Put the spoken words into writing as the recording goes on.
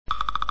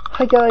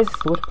Hi guys,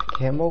 it's Woodpecker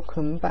here and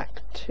welcome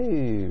back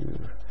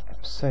to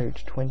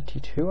episode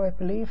 22 I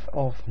believe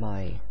of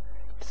my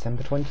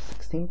December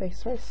 2016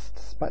 base race,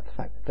 despite the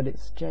fact that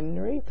it's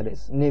January, that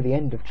it's near the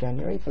end of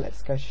January, but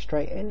let's go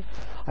straight in.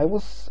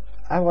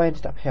 How I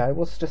ended up here, I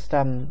was just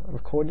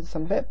recording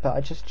some of it, but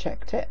I just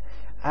checked it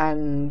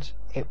and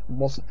it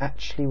wasn't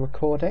actually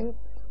recording,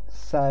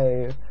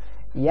 so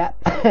yep.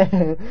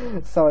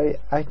 So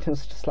I can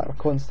just like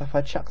recording stuff.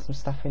 I chucked some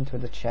stuff into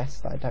the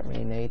chest that I don't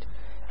really need.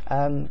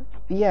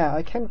 Yeah,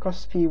 I came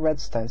across a few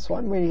redstone, so what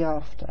I'm really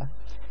after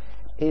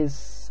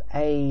is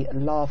a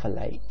lava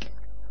lake,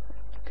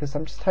 because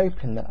I'm just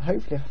hoping that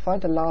hopefully if I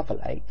find a lava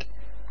lake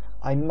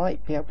I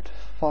might be able to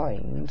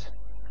find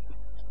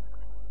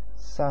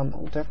some,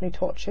 definitely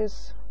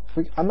torches.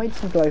 I made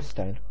some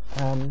glowstone,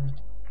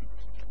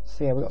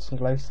 so yeah, we got some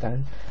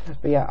glowstone,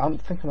 but yeah, I'm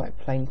thinking like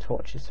plain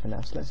torches for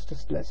now, so let's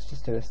just do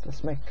this.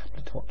 Let's make a couple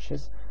of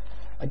torches.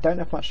 I don't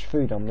have much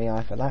food on me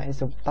either. That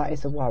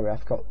is a worry.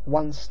 I've got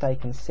 1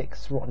 steak and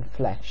 6 rotten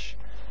flesh.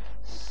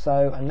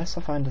 So unless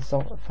I find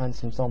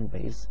some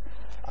zombies,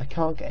 I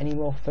can't get any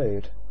more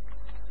food.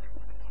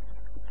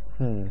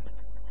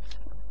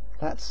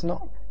 That's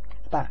not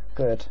that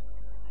good,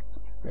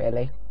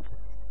 really.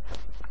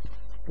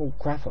 Oh,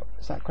 gravel.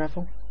 Is that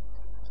gravel?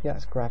 Yeah,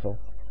 it's gravel.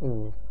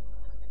 Ooh.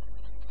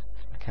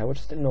 Okay, we'll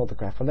just ignore the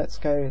gravel. Let's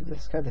go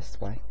this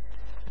way.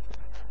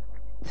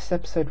 This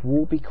episode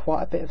will be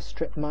quite a bit of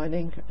strip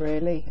mining,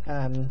 really,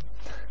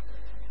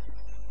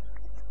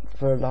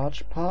 for a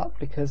large part,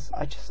 because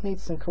I just need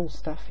some cool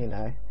stuff, you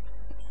know,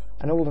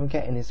 and all I'm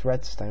getting is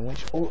redstone,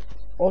 which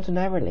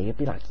ordinarily you'd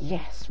be like,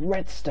 yes,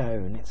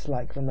 redstone, it's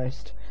like the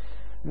most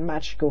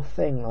magical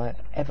thing I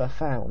ever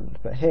found,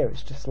 but here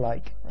it's just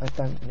like, I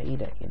don't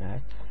need it, you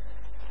know.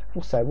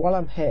 Also, while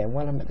I'm here,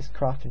 while I'm at this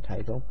crafting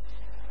table,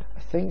 I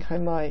think I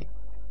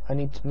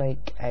need to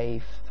make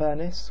a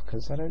furnace,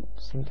 because I don't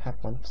seem to have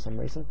one for some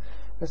reason.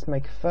 Let's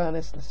make a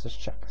furnace. Let's just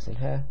chuck this in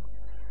here.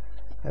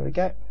 There we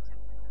go.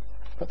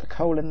 Put the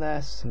coal in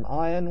there, some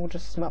iron. We'll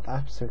just smelt that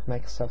up so we can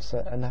make ourselves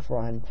another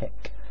iron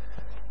pick.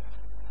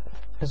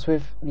 Because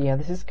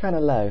this is kind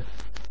of low.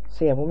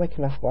 So yeah, we'll make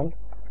enough one.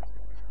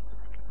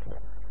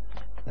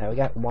 There we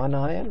go, 1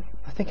 iron.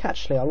 I think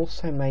actually I'll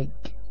also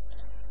make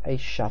a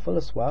shovel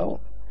as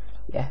well.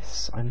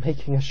 Yes, I'm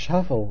making a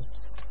shovel.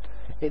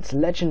 It's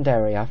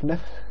legendary. I've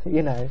never,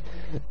 you know,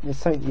 it's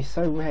something you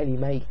so rarely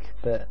make,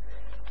 but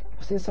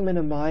I've seen some in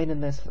a mine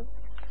and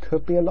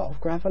could be a lot of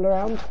gravel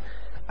around.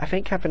 I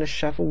think having a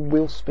shovel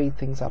will speed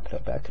things up a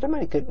little bit.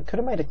 I could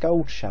have made a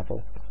gold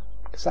shovel,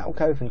 because that will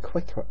go even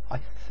quicker, I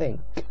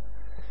think.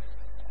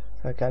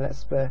 Okay,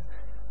 let's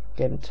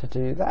begin to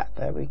do that.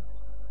 There we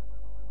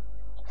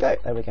go.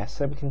 There we go.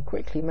 So we can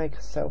quickly make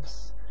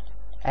ourselves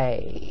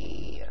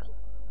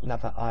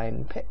another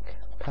iron pick.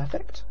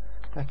 Perfect.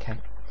 Okay.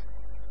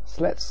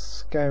 So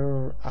let's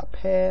go up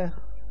here.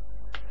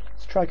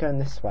 Let's try going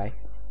this way.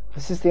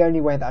 This is the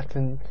only way that I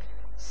can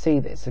see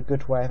that it's a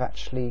good way of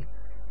actually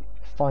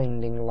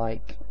finding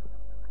like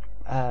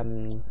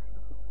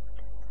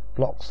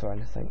blocks or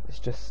anything. It's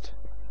just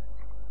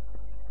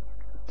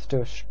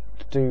to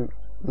do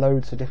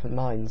loads of different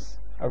mines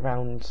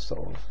around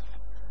sort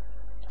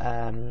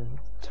of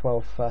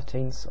 12,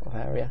 13 sort of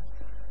area.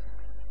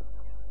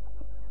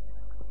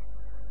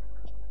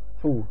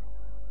 Ooh,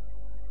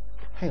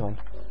 hang on.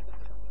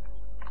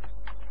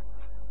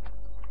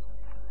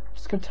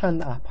 Just gonna turn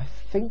that up. I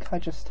think I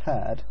just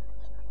heard.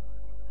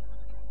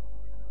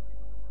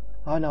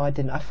 Oh no, I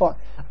didn't. I thought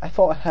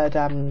I heard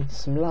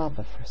some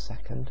lava for a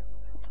second.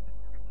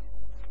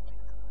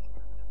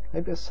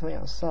 Maybe there's something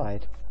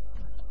outside.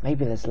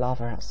 Maybe there's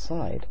lava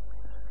outside.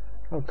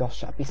 Oh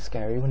gosh, that'd be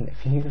scary, wouldn't it?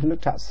 If you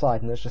looked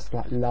outside and there's just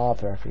like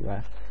lava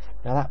everywhere.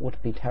 Now that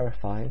would be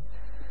terrifying.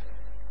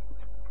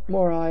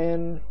 More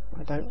iron.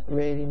 I don't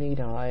really need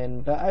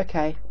iron, but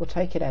okay, we'll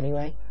take it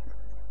anyway.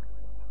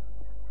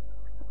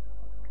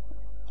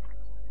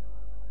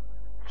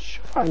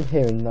 Sure I'm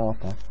hearing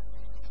lava.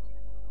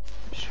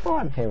 I'm sure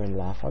I'm hearing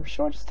lava. I'm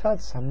sure I just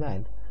heard some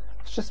then.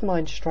 Let's just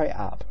mine straight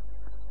up.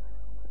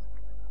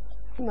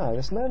 No,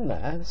 there's none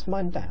there. Let's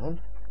mine down.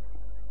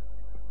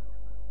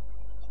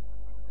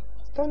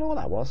 Don't know what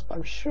that was, but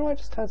I'm sure I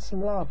just heard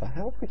some lava.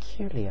 How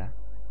peculiar.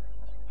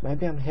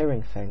 Maybe I'm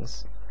hearing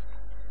things.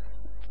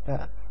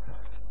 But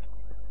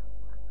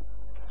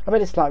I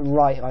bet it's like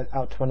right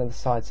out to one of the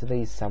sides of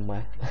these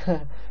somewhere.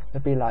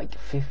 There'd be like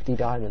 50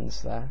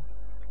 diamonds there.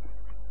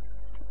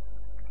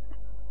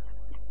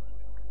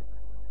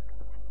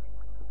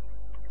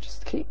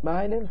 Just keep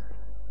mining.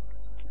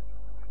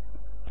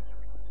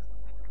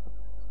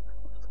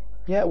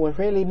 Yeah, we're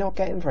really not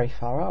getting very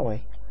far, are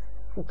we?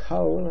 Well,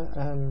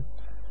 coal,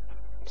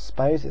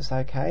 suppose it's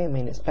okay. I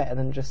mean, it's better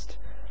than just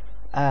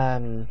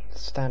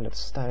standard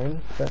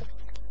stone, but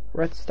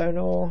redstone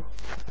ore.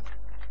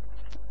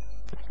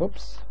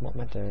 Whoops, what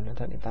am I doing? I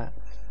don't need that.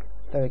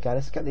 There we go,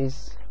 let's get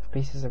these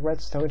pieces of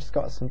redstone. We just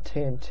got some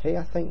TNT,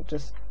 I think,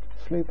 just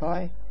flew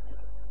by.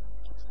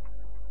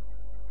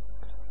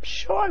 I'm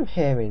sure I'm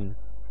hearing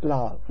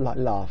like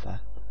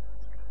lava.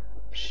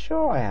 I'm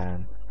sure I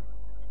am.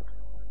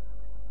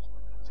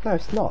 No,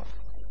 it's not.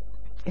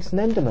 It's an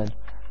Enderman.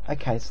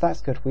 Okay, so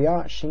that's good. We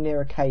are actually near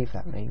a cave,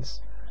 that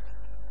means.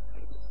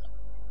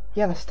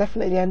 Yeah, that's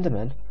definitely the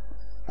Enderman.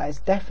 That is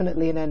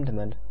definitely an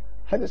Enderman.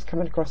 Hope it's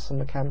coming across on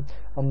the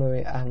on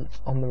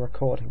the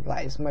recording.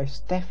 That is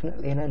most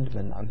definitely an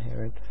Enderman that I'm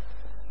hearing.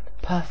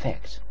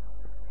 Perfect.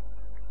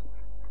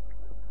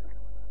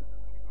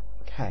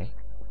 Okay.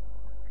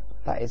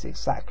 That is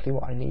exactly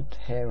what I need to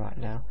hear right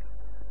now.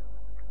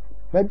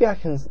 Maybe I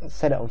can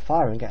set it on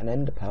fire and get an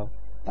ender pearl.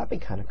 That'd be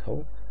kind of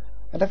cool.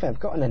 I don't think I've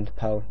got an ender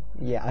pearl.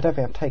 Yeah, I don't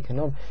think I've taken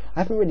on. I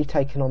haven't really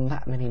taken on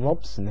that many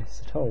mobs in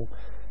this at all.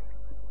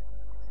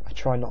 I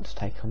try not to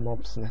take on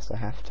mobs unless I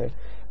have to,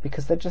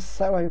 because they're just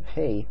so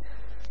OP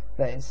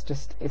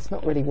that it's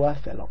not really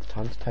worth it a lot of the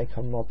time to take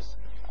on mobs.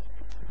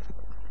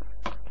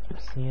 So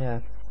yeah,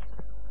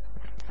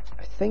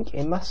 I think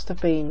it must have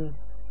been.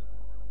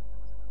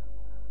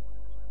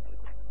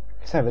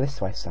 It's over this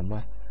way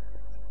somewhere.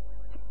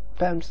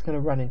 But I'm just going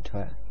to run into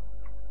it.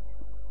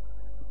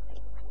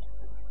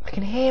 I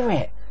can hear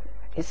it.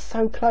 It's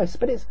so close,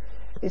 but it's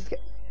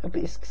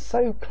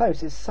so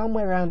close. It's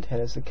somewhere around here.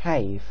 There's a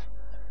cave,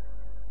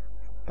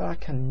 but I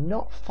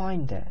cannot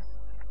find it.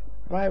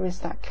 Where is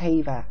that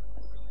cave at?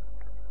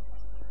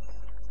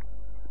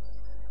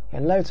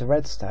 And loads of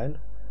redstone.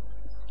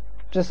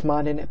 Just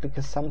mining it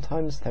because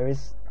sometimes there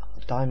is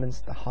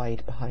diamonds that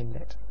hide behind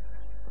it.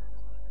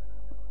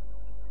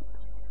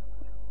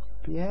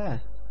 But yeah,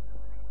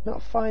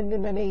 not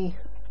finding any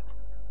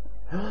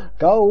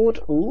gold.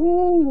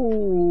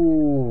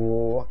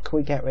 Ooh, what can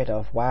we get rid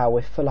of? Wow,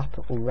 we're full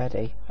up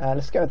already.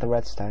 Let's go with the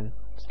redstone.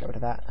 Let's get rid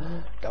of that.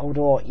 Gold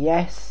ore,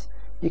 yes.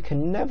 You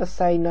can never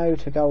say no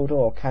to gold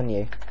ore, can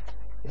you?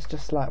 It's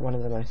just like one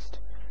of the most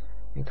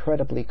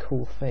incredibly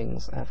cool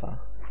things ever.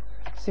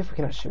 Let's see if we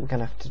can actually. We're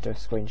gonna have to do a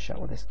screenshot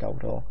with this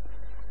gold ore.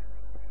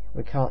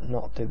 We can't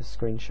not do the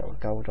screenshot with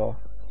gold ore.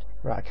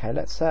 Right, okay.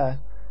 Let's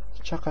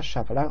chuck our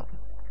shovel out.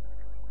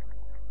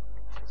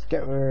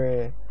 Get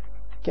rid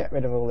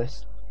of all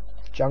this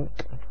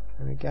junk.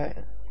 There we go.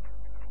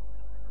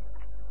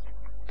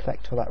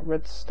 Collect all that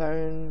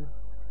redstone.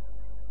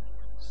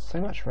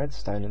 So much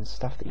redstone and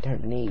stuff that you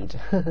don't need.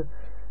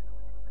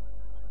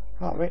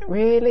 Oh,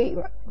 really?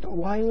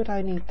 Why would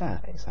I need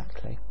that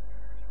exactly?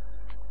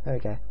 There we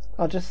go.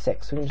 Oh, just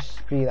 6. We can just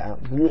spew that out.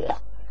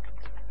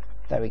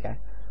 There we go.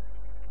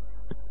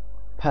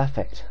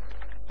 Perfect.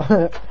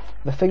 The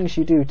things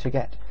you do to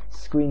get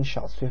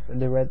screenshots with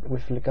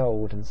the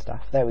gold and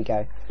stuff. There we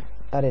go.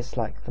 That is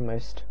like the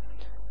most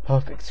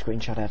perfect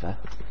screenshot ever.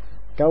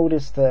 Gold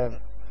is the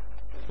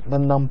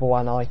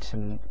 #1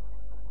 item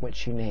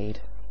which you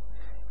need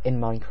in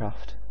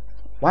Minecraft.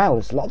 Wow,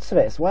 there's lots of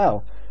it as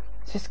well.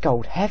 It's just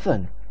gold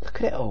heaven.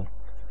 Look at it all.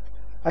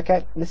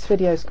 Okay, this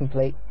video is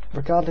complete.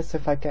 Regardless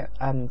if I get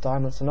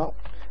diamonds or not,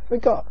 we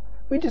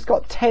just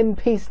got 10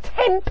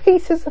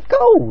 pieces of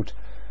gold.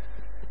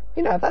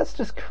 You know, that's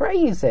just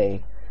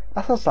crazy.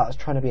 That sounds like I was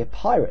trying to be a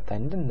pirate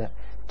then, didn't it?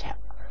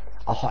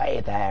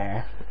 Ahoy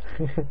there.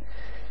 But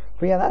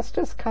yeah, that's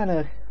just kind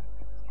of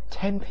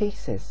 10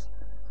 pieces.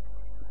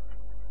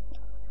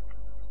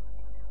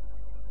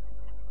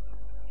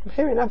 I'm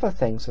hearing other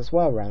things as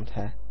well around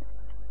here.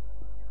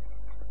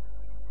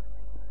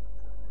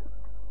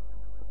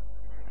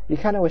 You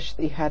kind of wish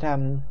that you had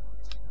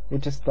you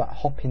just like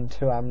hop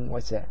into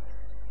what's it?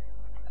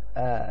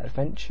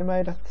 Adventure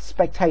mode,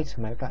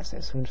 spectator mode. That's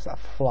it. So we can just like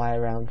fly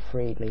around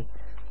freely.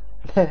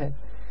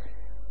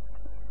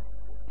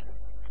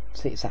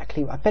 See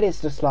exactly. I bet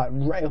it's just like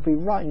it'll be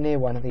right near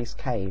one of these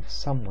caves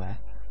somewhere.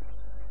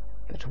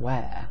 But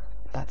where?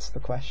 That's the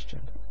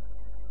question.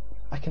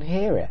 I can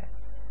hear it.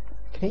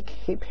 Can you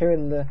keep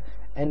hearing the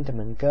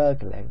Enderman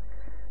gurgling?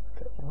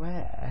 But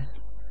where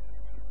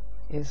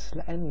is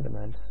the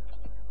Enderman?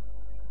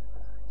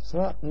 It's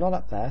not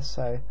up there,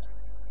 so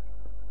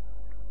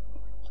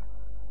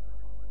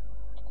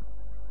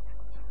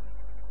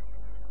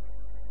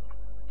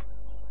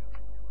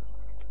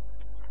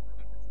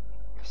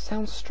it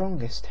sounds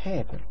strongest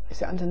here, but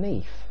is it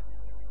underneath?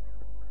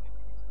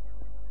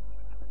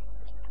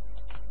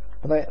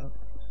 Although,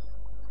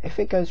 if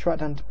it goes right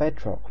down to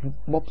bedrock,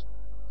 mob.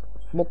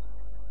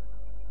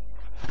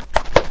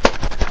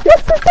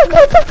 Yes,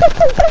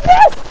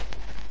 yes!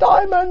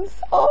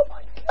 Diamonds! Oh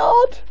my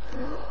god!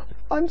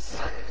 I'm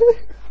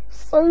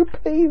so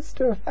pleased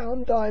to have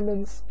found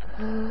diamonds.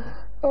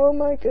 Oh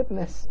my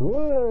goodness.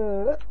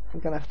 Whoa. I'm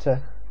gonna have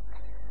to.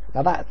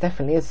 Now that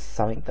definitely is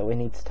something that we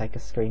need to take a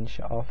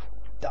screenshot of.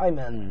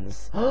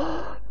 Diamonds!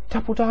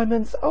 Double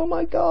diamonds! Oh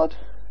my god!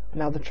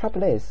 Now the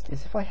trouble is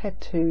if I head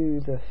to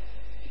the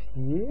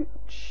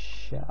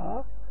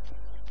future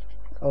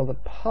or the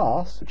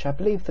past, which I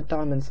believe the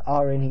diamonds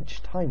are in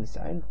each time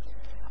zone,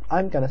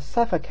 I'm gonna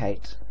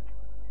suffocate,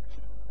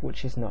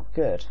 which is not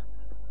good.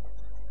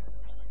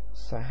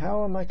 So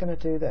how am I going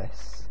to do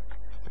this?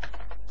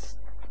 It's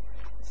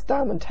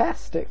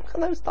diamond-tastic. Look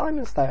at those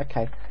diamonds there.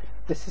 Okay,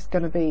 this is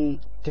going to be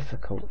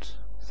difficult.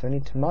 So I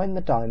need to mine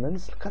the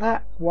diamonds. Look at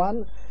that.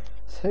 1, 2,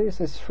 so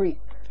there's 3.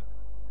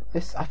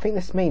 I think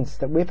this means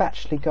that we've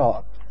actually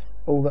got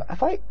all the.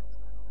 Have I?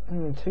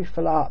 2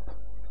 fill up.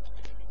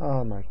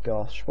 Oh my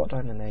gosh, what do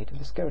I need?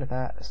 Let's get rid of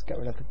that, let's get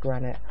rid of the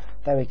granite.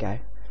 There we go.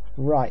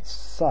 Right,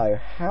 so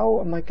how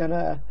am I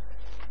gonna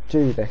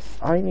do this?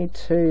 I need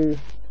to...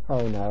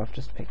 Oh no, I've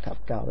just picked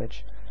up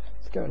garbage.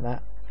 Let's get rid of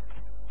that.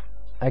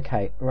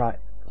 Okay, right.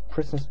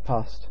 Prisoners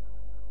past.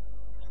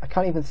 I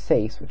can't even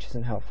see, which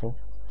isn't helpful.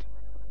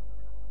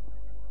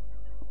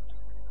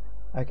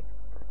 Okay.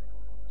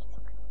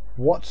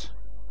 What?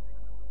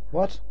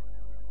 What?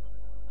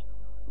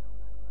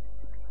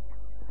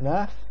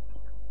 Enough?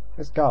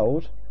 There's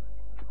gold.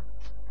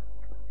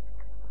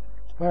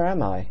 Where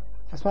am I?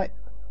 That's my...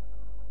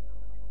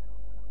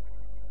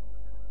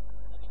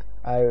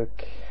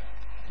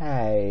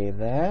 Okay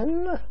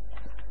then.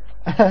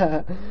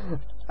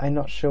 I'm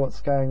not sure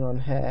what's going on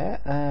here.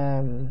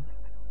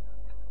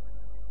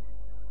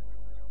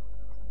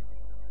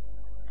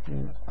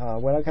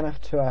 Well, I'm gonna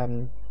have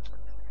to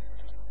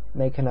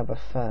make another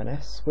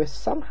furnace. We're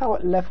somehow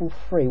at level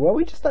 3. Were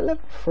we just at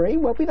level 3?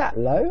 Were we that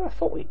low? I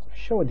thought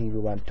surely we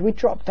weren't. Did we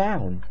drop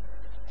down?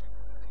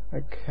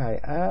 Okay,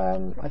 I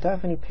don't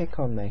have any pick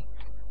on me,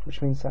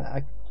 which means that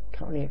I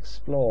can't really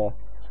explore.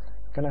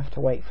 I'm gonna have to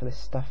wait for this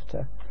stuff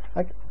to...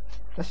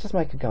 let's just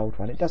make a gold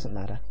one, it doesn't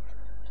matter.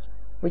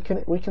 We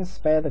can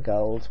spare the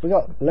gold. We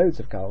got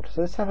loads of gold,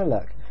 so let's have a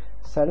look.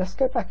 So let's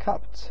go back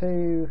up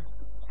to...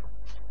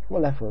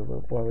 What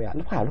level were we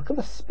at? Wow, look at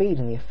the speed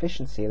and the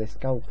efficiency of this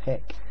gold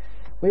pick.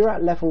 We were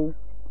at level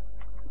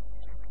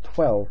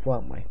 12,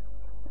 weren't we?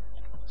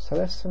 So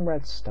there's some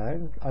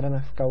redstone. I don't know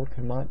if gold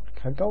can mine...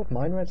 Can gold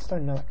mine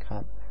redstone? No, it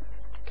can't.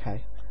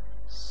 Okay.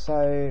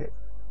 So...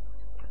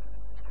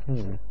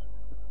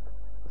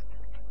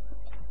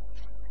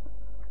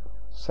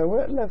 So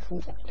we're at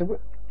level... Did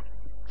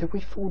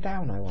we fall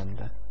down, I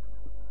wonder?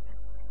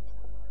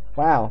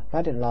 Wow,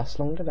 that didn't last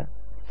long, did it?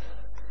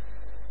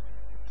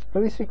 But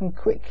at least we can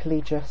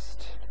quickly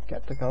just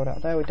get the gold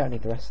out there. We don't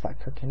need the rest of that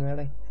cooking,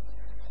 really.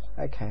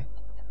 Okay.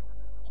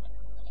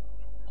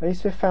 At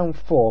least we've found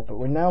 4, but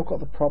we've now got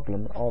the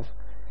problem of...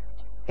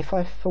 If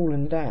I've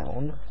fallen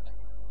down...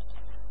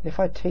 If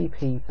I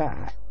TP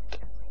back...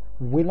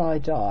 Will I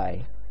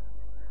die?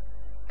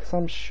 Because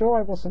I'm sure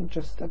I wasn't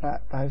just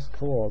at those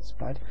chords,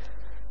 but...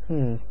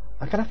 I'm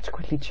gonna have to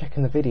quickly check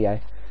in the video.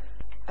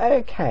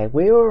 Okay,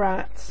 we were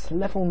at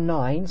level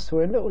 9, so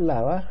we're a little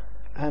lower,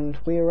 and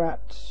we're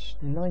at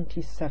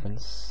 97.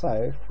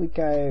 So if we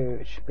go,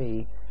 it should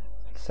be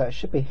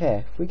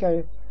here. If we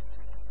go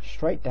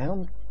straight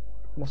down,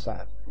 what's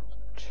that?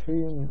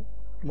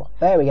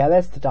 There we go.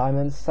 There's the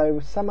diamonds.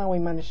 So somehow we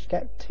managed to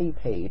get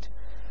TP'd.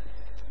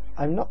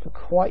 I'm not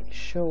quite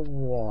sure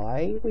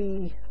why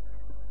we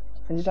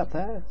ended up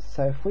there.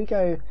 So if we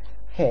go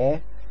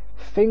here,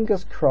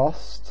 fingers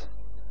crossed,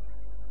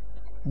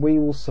 we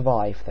will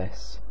survive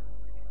this.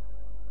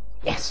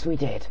 Yes, we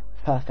did.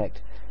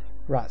 Perfect.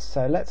 Right,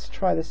 so let's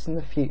try this in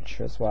the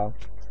future as well.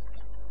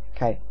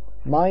 Okay,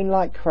 mine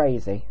like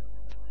crazy.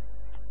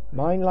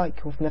 Mine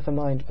like we've never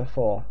mined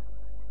before.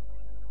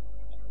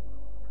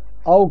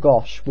 Oh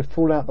gosh, we've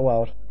fallen out the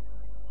world.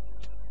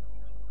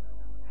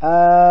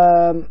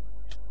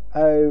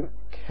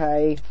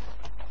 Okay.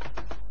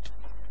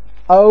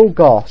 Oh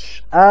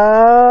gosh.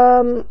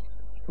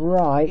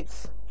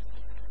 Right.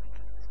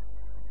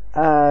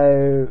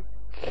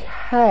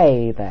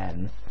 Okay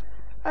then.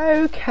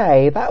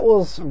 Okay, that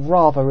was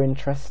rather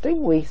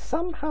interesting. We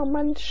somehow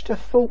managed to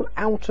fall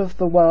out of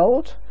the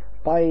world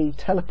by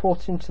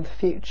teleporting to the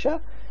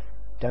future.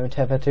 Don't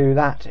ever do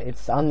that,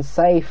 it's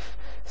unsafe.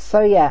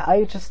 So yeah,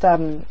 I just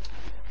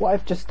what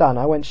I've just done,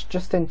 I went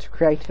just into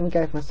creative and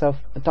gave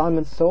myself a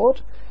diamond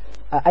sword,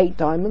 8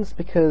 diamonds,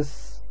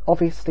 because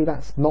obviously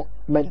that's not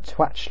meant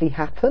to actually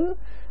happen,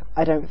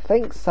 I don't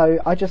think. So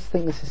I just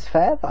think this is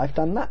fair that I've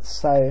done that.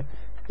 So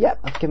yep,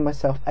 I've given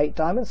myself 8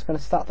 diamonds. I'm going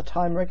to start the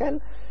timer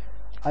again.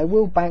 I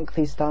will bank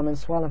these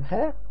diamonds while I'm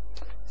here.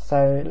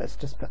 So let's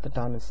just put the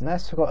diamonds in there.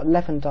 So we've got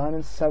 11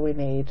 diamonds, so we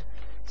need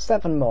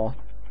 7 more.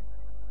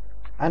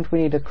 And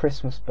we need a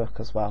Christmas book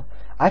as well.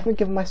 I haven't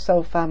given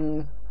myself,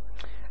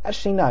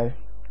 actually no.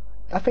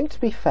 I think, to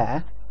be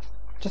fair,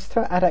 just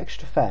to add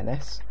extra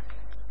fairness,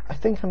 I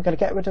think I'm going to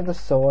get rid of the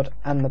sword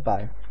and the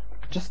bow.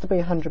 Just to be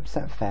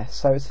 100% fair.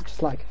 So it's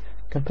just like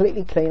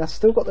completely clean. I've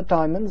still got the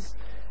diamonds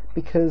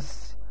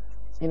because,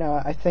 you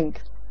know, I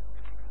think,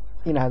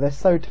 you know, they're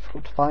so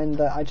difficult to find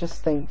that I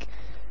just think,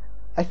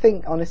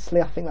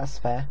 honestly, I think that's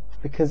fair,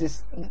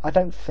 because I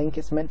don't think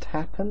it's meant to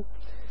happen.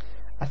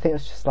 I think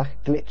it's just like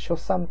a glitch or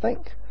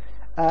something.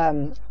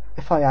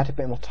 If I had a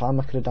bit more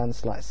time, I could have done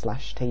like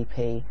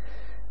 /TP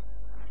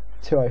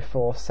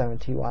 204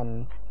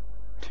 71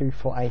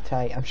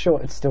 2488. I'm sure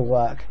it'd still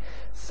work.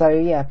 So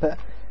yeah, but a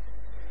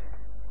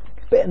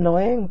bit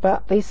annoying,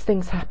 but these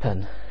things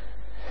happen.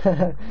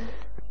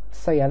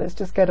 So yeah, let's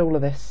just get all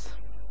of this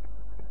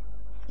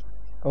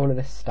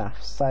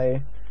stuff.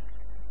 So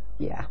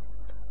yeah,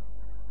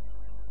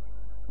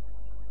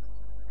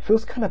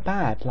 feels kind of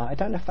bad. Like, I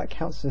don't know if that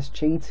counts as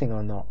cheating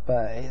or not,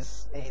 but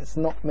it's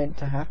not meant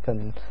to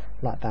happen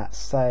like that.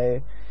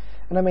 So,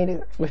 and I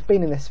mean, we've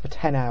been in this for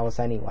 10 hours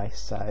anyway,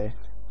 so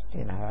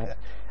you know,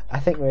 I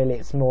think really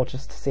it's more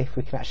just to see if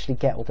we can actually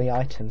get all the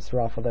items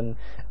rather than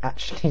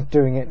actually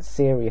doing it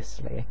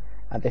seriously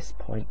at this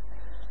point.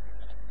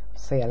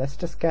 So yeah, let's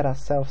just get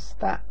ourselves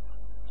that.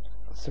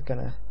 So we're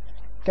gonna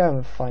go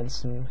and find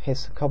some,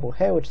 here's some cobble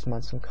here, we'll just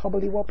mine some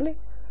cobbly wobbly.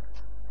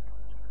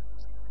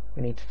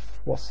 We need,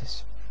 what's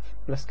this?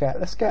 Let's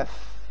get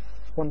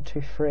 1,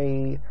 2,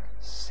 3,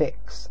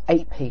 6,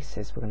 8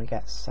 pieces we're gonna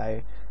get.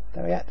 So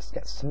there we go, let's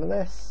get some of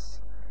this.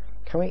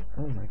 Can we,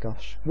 oh my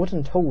gosh,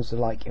 wooden tools are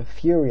like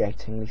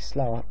infuriatingly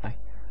slow, aren't they?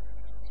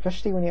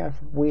 Especially when you have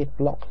weird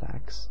block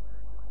lags.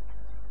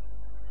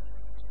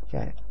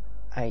 Okay,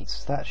 8,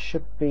 so that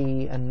should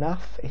be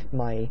enough if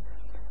my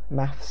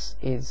maths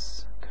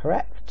is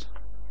correct.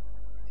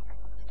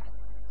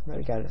 There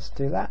we go, let's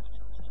do that.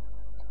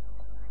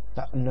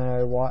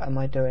 No, what am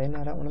I doing?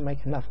 I don't want to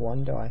make another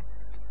one, do I?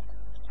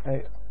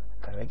 Oh,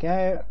 there we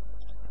go.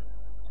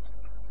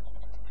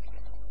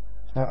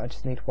 No, I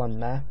just need one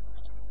there.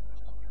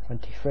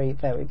 23,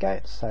 there we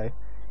go. So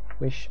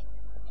we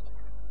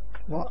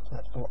what?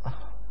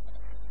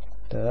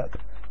 There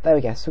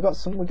we go.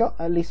 So we've got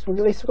at least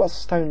we've got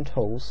stone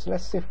tools. So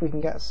let's see if we can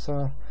get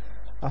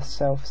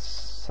ourselves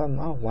some.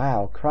 Oh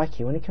wow,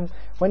 crikey!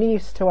 When you're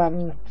used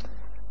to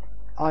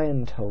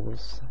iron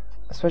tools,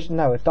 especially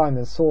a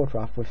diamond sword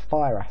rather with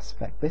fire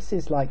aspect. This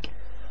is like,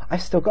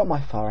 I've still got my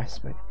fire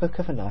aspect book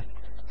of a knife.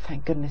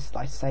 Thank goodness that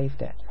I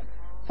saved it.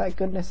 Thank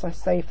goodness I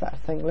saved that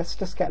thing. Let's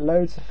just get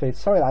loads of food.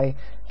 Sorry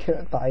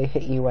that I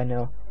hit you when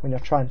you're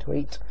trying to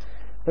eat.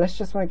 But let's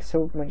just make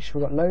sure we've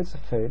got loads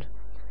of food.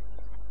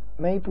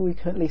 Maybe we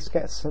can at least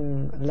get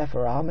some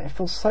leather armor. It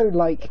feels so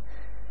like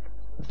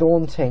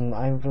daunting.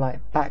 I'm like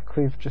back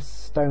with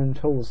just stone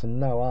tools and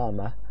no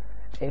armor.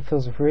 It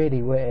feels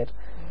really weird.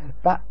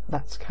 But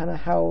that's kind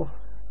of how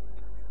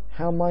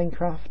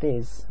Minecraft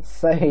is.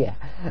 So yeah,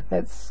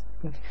 let's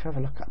have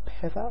a look up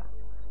here.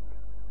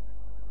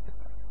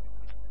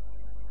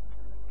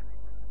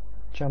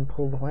 Jump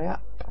all the way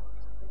up.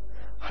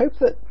 Hope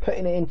that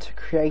putting it into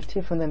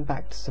creative and then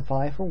back to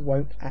survival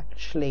won't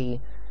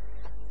actually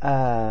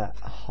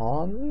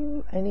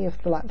harm any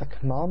of the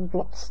command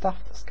block stuff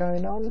that's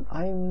going on.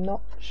 I'm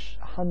not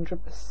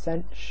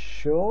 100%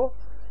 sure,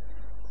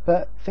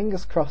 but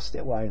fingers crossed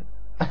it won't.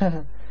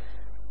 I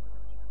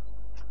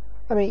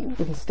mean,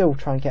 we can still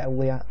try and get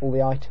all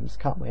the items,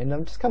 can't we? And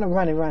I'm just kind of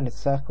running around in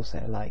circles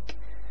here, like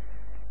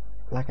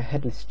a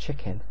headless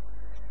chicken.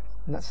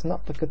 And that's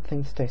not the good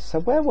thing to do.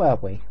 So where were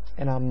we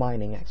in our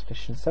mining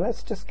expedition? So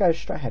let's just go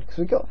straight ahead because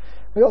we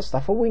got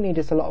stuff. All we need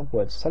is a lot of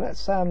wood. So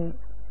let's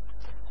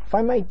if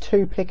I made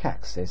 2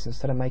 pickaxes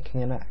instead of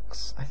making an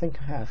axe, I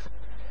think I have.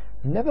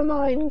 Never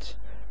mind.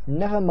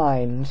 Never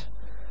mind.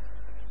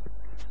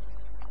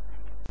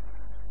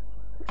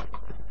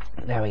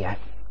 There we go.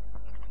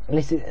 At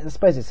least I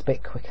suppose it's a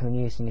bit quicker than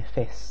using your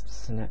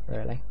fists, isn't it?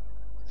 Really,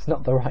 it's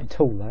not the right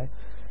tool though.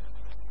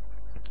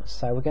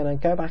 So we're going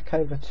to go back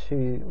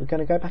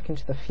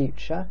into the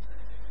future.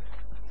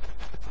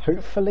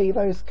 Hopefully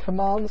those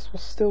commands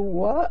will still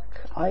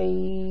work.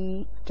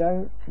 I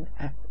don't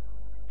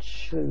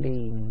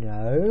actually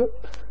know.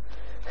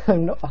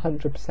 I'm not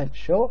 100%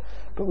 sure,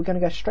 but we're going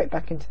to go straight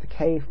back into the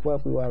cave where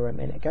we were a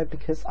minute ago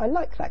because I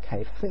like that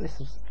cave. I think this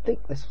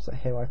was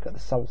here where I put the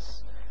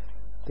souls.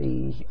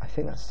 I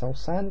think that's soul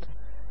sand.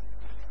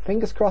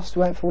 Fingers crossed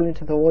we won't fall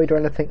into the void or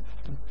anything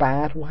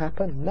bad will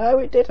happen. No,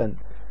 it didn't.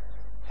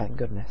 Thank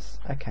goodness.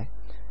 Okay,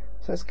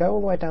 so let's go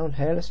all the way down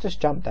here. Let's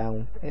just jump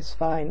down. It's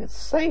fine. It's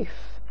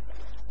safe.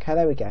 Okay,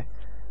 there we go.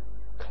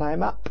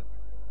 Climb up.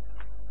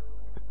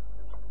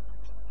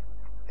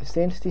 Is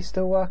the entity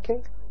still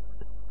working?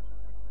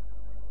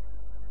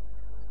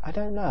 I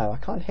don't know. I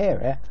can't hear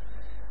it.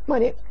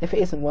 Mind it, if it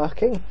isn't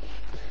working,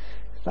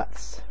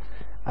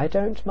 I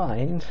don't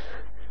mind.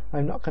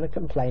 I'm not going to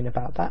complain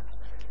about that.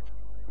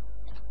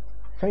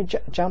 Can we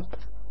jump?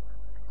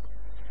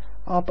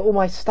 Oh, but all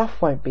my stuff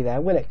won't be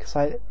there, will it? Because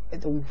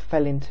it all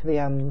fell into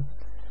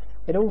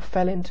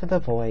the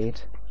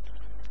void.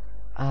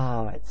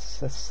 Ah,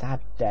 it's a sad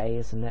day,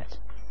 isn't it?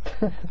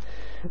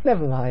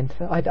 Never mind.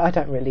 I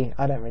don't really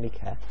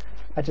care.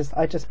 I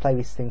just play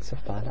these things for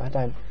fun. I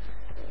don't.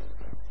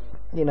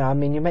 I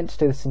mean, you're meant to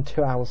do this in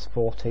 2 hours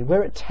 40.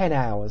 We're at 10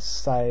 hours,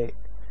 so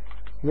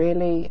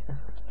really.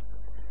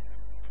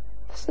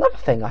 That's another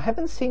thing. I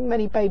haven't seen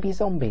many baby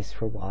zombies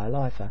for a while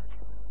either.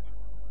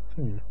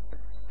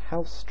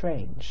 How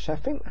strange. I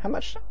think, how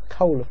much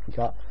coal have we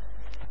got?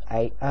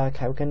 8.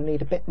 Okay, we're going to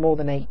need a bit more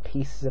than 8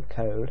 pieces of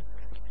coal.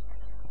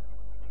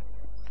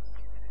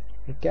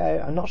 There we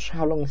go. I'm not sure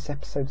how long this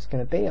episode is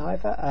going to be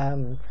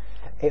either.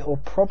 It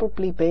will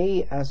probably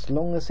be as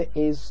long as it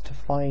is to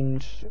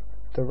find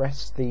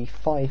the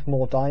 5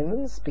 more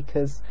diamonds,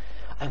 because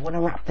I want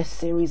to wrap this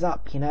series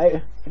up,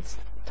 It's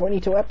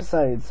 22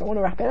 episodes. I want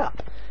to wrap it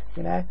up,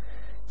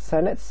 So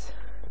let's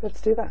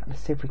do that.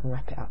 Let's see if we can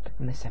wrap it up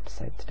in this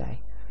episode today.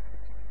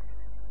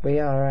 We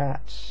are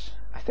at,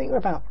 I think we're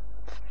about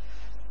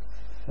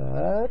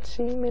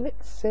 30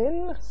 minutes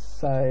in,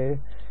 so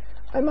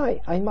I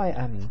might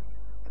end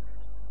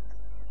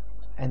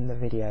the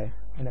video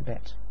in a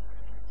bit.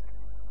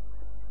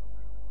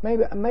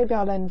 maybe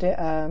I'll end it.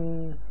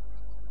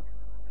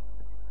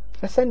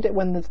 Let's end it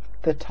when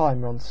the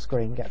timer on the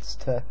screen gets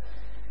to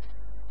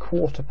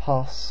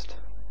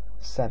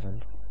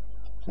 7:15.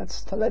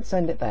 Let's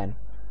end it then.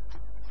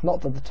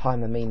 Not that the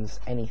timer means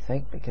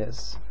anything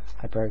because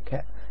I broke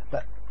it,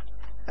 but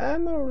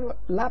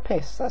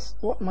lapis. That's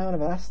what am I on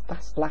about?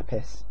 That's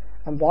lapis.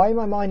 And why am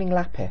I mining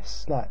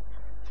lapis? Like,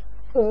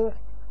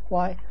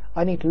 why?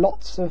 I need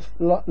lots and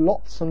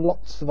lots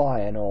of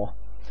iron ore.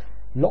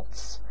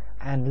 Lots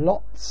and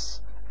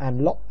lots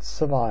and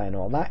lots of iron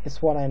ore. That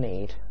is what I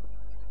need.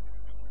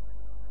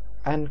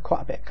 And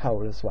quite a bit of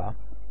coal as well.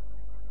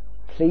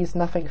 Please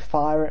nothing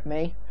fire at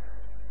me.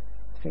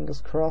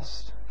 Fingers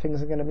crossed.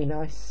 Things are going to be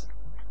nice.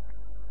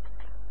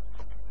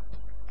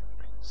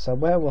 So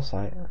where was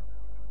I?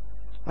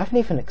 I haven't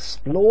even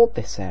explored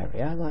this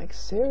area. Like,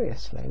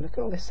 seriously, look at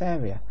all this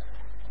area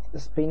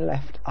that's been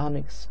left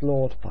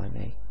unexplored by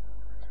me.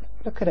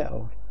 Look at it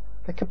all.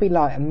 There could be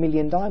like 1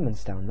 million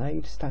diamonds down there.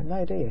 You just don't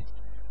know, do you?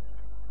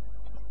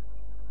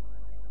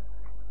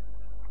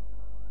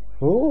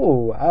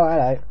 Ooh, oh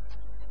hello.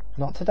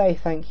 Not today,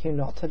 thank you,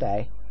 not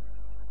today.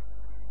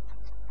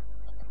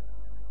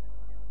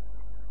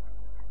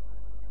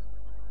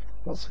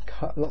 Lots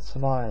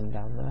of iron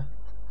down there.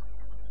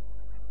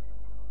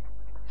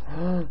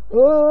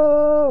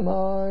 Oh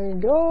my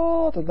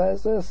god,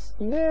 there's this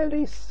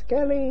nearly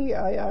skelly.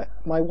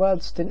 My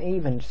words didn't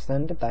even just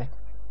then, did they?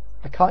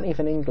 I can't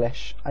even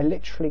English. I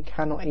literally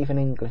cannot even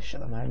English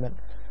at the moment.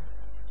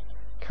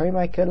 Can we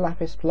make a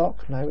lapis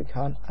block? No, we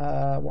can't.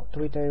 What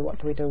do we do? What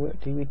do we do? What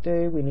do we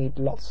do? We need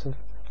lots of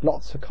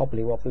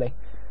cobbly wobbly.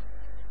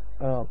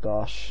 Oh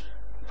gosh.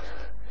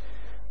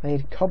 I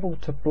need cobble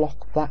to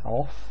block that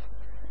off,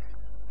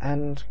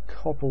 and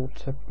cobble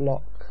to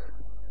block.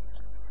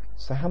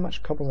 So how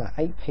much cobble is that?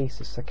 8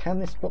 pieces. So can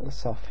this block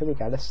this off? Here we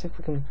go. Let's see if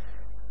we can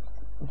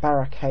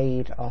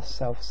barricade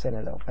ourselves in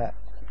a little bit.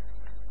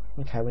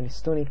 Okay, we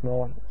still need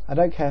more. I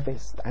don't care if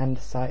it's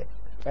andesite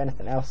or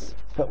anything else,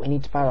 but we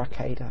need to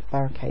barricade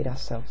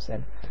ourselves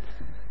in.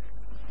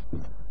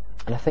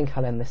 And I think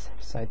I'll end this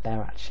episode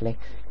there actually,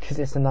 because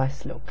it's a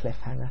nice little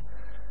cliffhanger.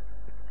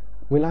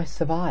 Will I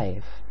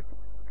survive?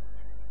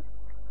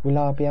 Will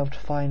I be able to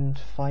find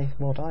 5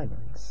 more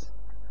diamonds?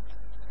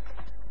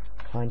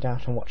 Find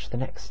out and watch the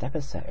next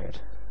episode.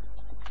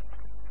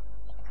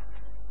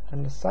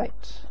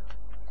 Andesite.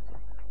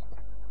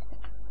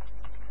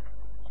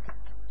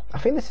 I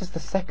think this is the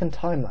second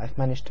time that I've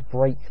managed to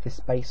break this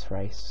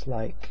Baserace.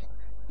 Like,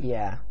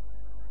 yeah.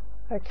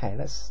 Okay,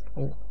 let's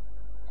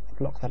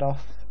block that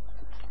off.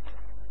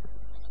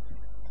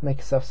 Make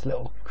ourselves a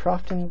little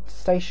crafting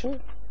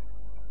station.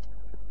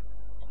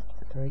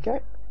 There we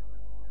go.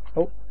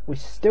 Oh, we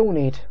still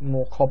need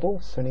more cobble,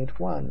 so we need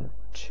 1,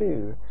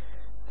 2,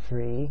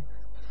 3,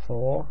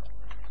 4,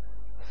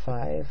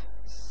 5,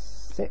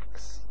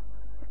 6,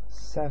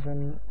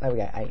 7. There we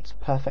go, 8.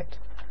 Perfect.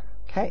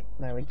 Okay,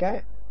 there we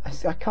go. I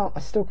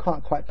still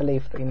can't quite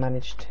believe that we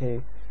managed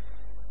to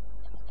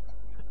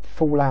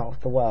fall out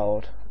of the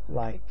world.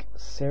 Like,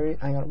 seriously?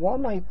 Hang on, what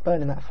am I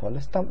burning that for?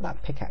 Let's dump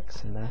that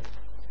pickaxe in there.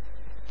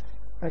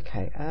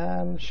 Okay,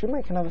 should we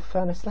make another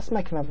furnace? Let's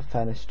make another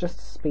furnace just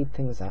to speed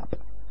things up.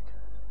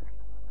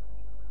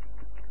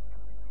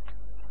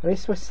 At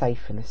least we're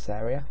safe in this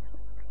area,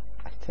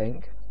 I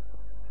think.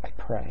 I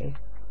pray.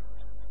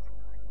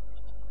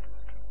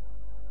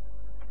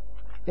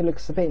 It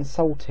looks a bit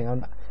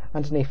insulting.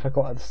 Underneath I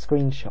got a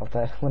screenshot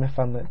there when I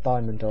found the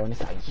diamond door, and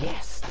it's like,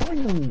 yes,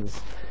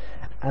 diamonds!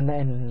 And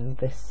then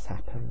this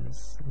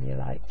happens, and you're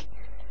like,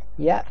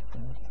 yep.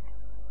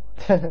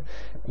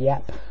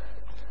 Yep.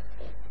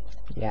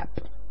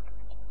 Yep.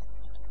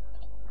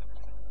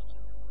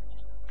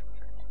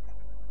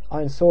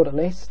 Iron sword at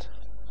least.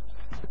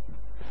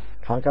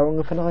 Can't go wrong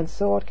with an iron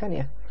sword, can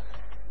you?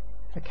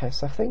 Okay,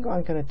 so I think what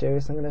I'm going to do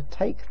is I'm going to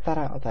take that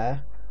out of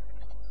there,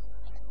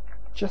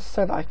 just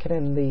so that I can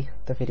end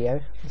the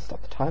video and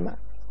stop the timer.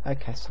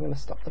 Okay, so I'm going to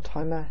stop the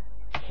timer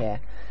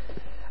here.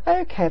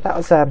 Okay, that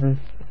was a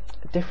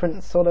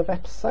different sort of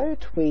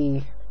episode.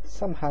 We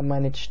somehow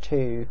managed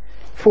to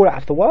fall out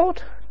of the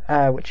world,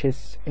 which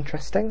is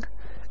interesting.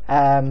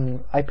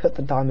 I put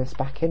the diamonds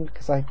back in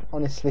because I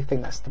honestly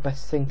think that's the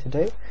best thing to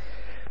do.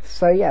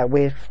 So yeah,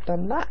 we've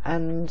done that,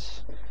 and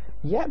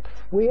yep,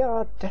 we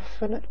are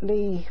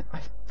definitely, I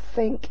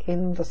think,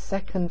 in the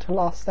second to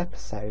last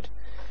episode.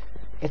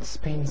 It's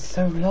been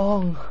so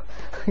long.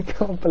 I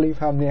can't believe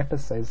how many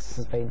episodes this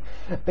has been.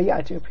 But yeah,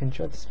 I do hope you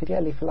enjoyed this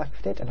video. Leave a like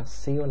if you did, and I'll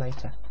see you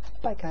later.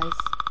 Bye guys.